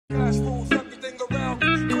Cash rules everything around me.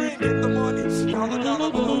 Green, get the money.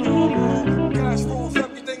 Dollar bill, yo. Cash rules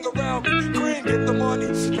everything around me. Green, get the money.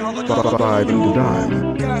 Dollar Five into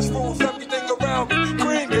dime. Cash rules everything around me.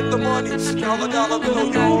 Green, get the money. Dollar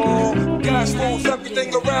bill, yo. Cash rules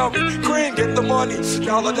everything around me. Green, get the money.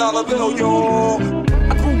 Dollar bill, yo.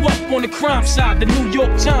 Grew up on the crime side, the New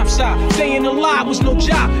York Times side. Staying alive was no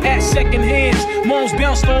job at second hands. Moms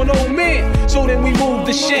bounced on old men, so then we moved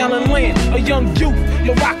to Shaolin Land. A young youth,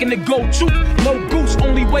 you're rocking the go-to. No goose,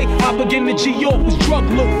 only way I began to G.R.E.a.m was drug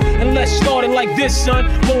loot. And let's start it like this, son.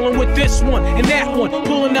 Rolling with this one and that one,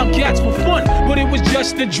 pulling out gats for fun. But it was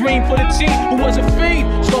just a dream for the teen who was a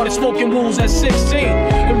fiend. Started smoking wools at 16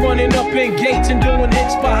 and running up in gates and doing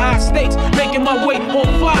hits for high stakes. Making my way on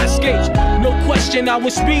fire skates. No question, I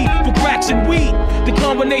was speed for cracks and weed. The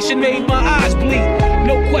combination made my eyes bleed.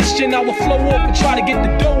 No question, I would flow off and try to get the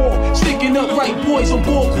dough off. Sticking up right boys on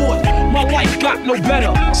ball court. My life got no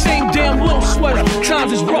better. Same damn low sweater.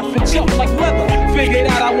 Times is rough and tough like leather. Figured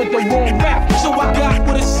out I went the wrong route, so I got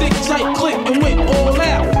with a sick tight click and went all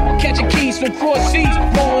out. Catching keys from cross seas,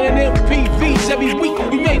 rolling in MPVs. Every week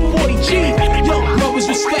we made 40 G's. Young brothers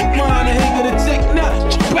respect mine and hang to the tech now.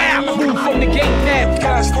 Bow, move from the gate now.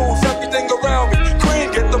 Cash rules everything around me.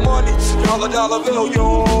 Green, get the money. Dollar bill,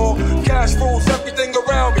 yo. Cash rules everything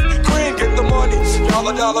around me. Green, get the money.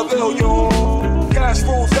 Dollar bill, yo. Cash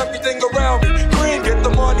rules everything around me. Green, get the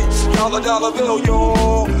money. Dollar bill,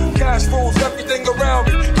 yo. Cash rules everything around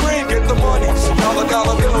me. Green, get the money. Dollar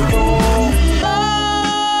bill, yo.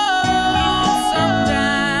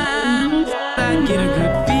 Sometimes I get a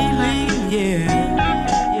good feeling, yeah.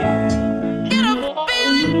 Get a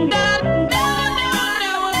feeling that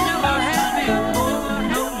never had before.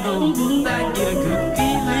 No, I get a good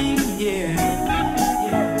feeling, yeah.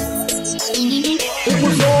 It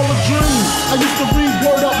was all a dream. I used to read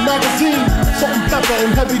Word Up magazine. Salt and pepper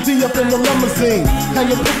and heavy D up in the limousine.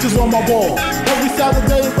 Hanging pictures on my wall. Every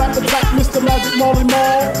Saturday, rap attack Mr. Magic Molly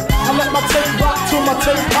Mall. I let my tape rock till my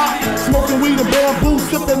tape pop. Smoking weed and bamboo,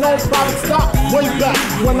 sipping on private stock. Way back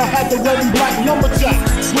when I had the red and black lumberjack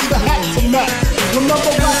with the hat to match.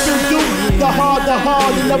 Remember rapping dude, the hard.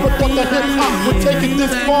 You never thought that hip-hop would take it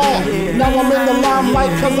this far. Now I'm in the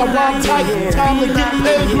limelight cause I rhyme tight. Time to get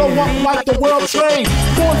paid, blow up like the world trade.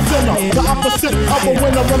 Born sinner, the opposite of a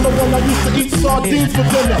winner. Remember when I used to eat sardines for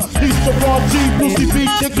dinner? C.R.E.A.m, Brucey B,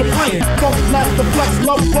 Kid Capri. Funk Master Flex,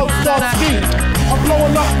 Love Bug, Star Ski. I'm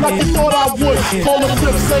blowing up like you thought I would. Call the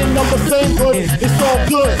crib, same number, same hood. It's all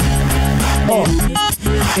good.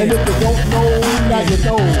 And if you don't know, now you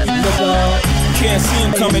know. Can't see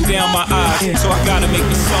him coming down my eyes, so I gotta make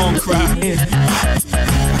the song cry.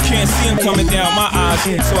 I can't see him coming down my eyes,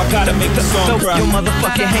 so I gotta make the song cry. Your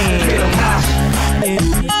motherfucking hand. Get 'em high.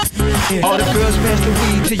 All the girls pass the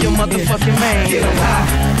weed to your motherfucking man. Get 'em high.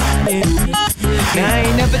 Now I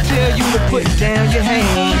ain't never tell you to put down your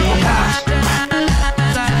hand. Get 'em high.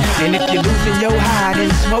 And if you're losing your high, then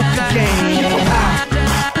smoke again. Get 'em high.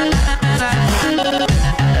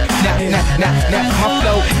 Now, my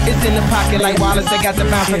flow is in the pocket like Wallace. I got the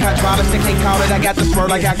bounce like hydraulics. They can't call it, I got the spur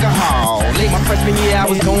like alcohol. Late my freshman year, I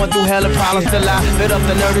was going through hella problems. Till I lit up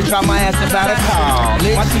the nerve to drop my ass about a call.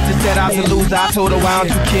 My teacher said I was a loser. I told her, why don't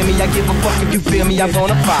you kill me? I give a fuck if you feel me, I'm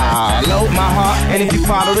gonna follow my heart. And if you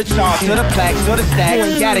follow the charts or the plaques or the stacks,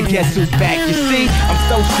 you gotta guess who's back. You see, I'm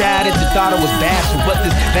so shy that you thought I was bashful, but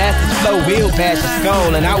this fastest flow will bash your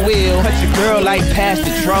skull. And I will cut your girl like past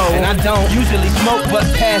the troll. And I don't usually smoke, but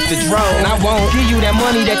past the drone. And I won't give you that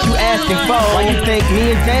money that you asking for. Why you think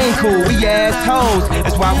me and Dane cool? We assholes.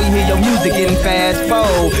 That's why we hear your music getting fast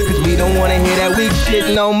forward. Cause we don't wanna hear that weak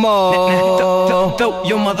shit no more. Throw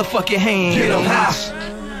your motherfucking hands. Get 'em high.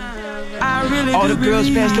 All the girls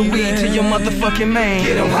pass the weed to your motherfucking man.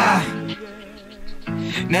 Get 'em high.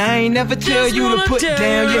 Now I ain't never tell you to put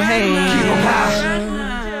down your hands. Keep 'em high.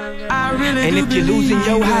 And if you're losing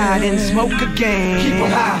your high, then smoke again. Keep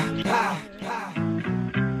 'em high.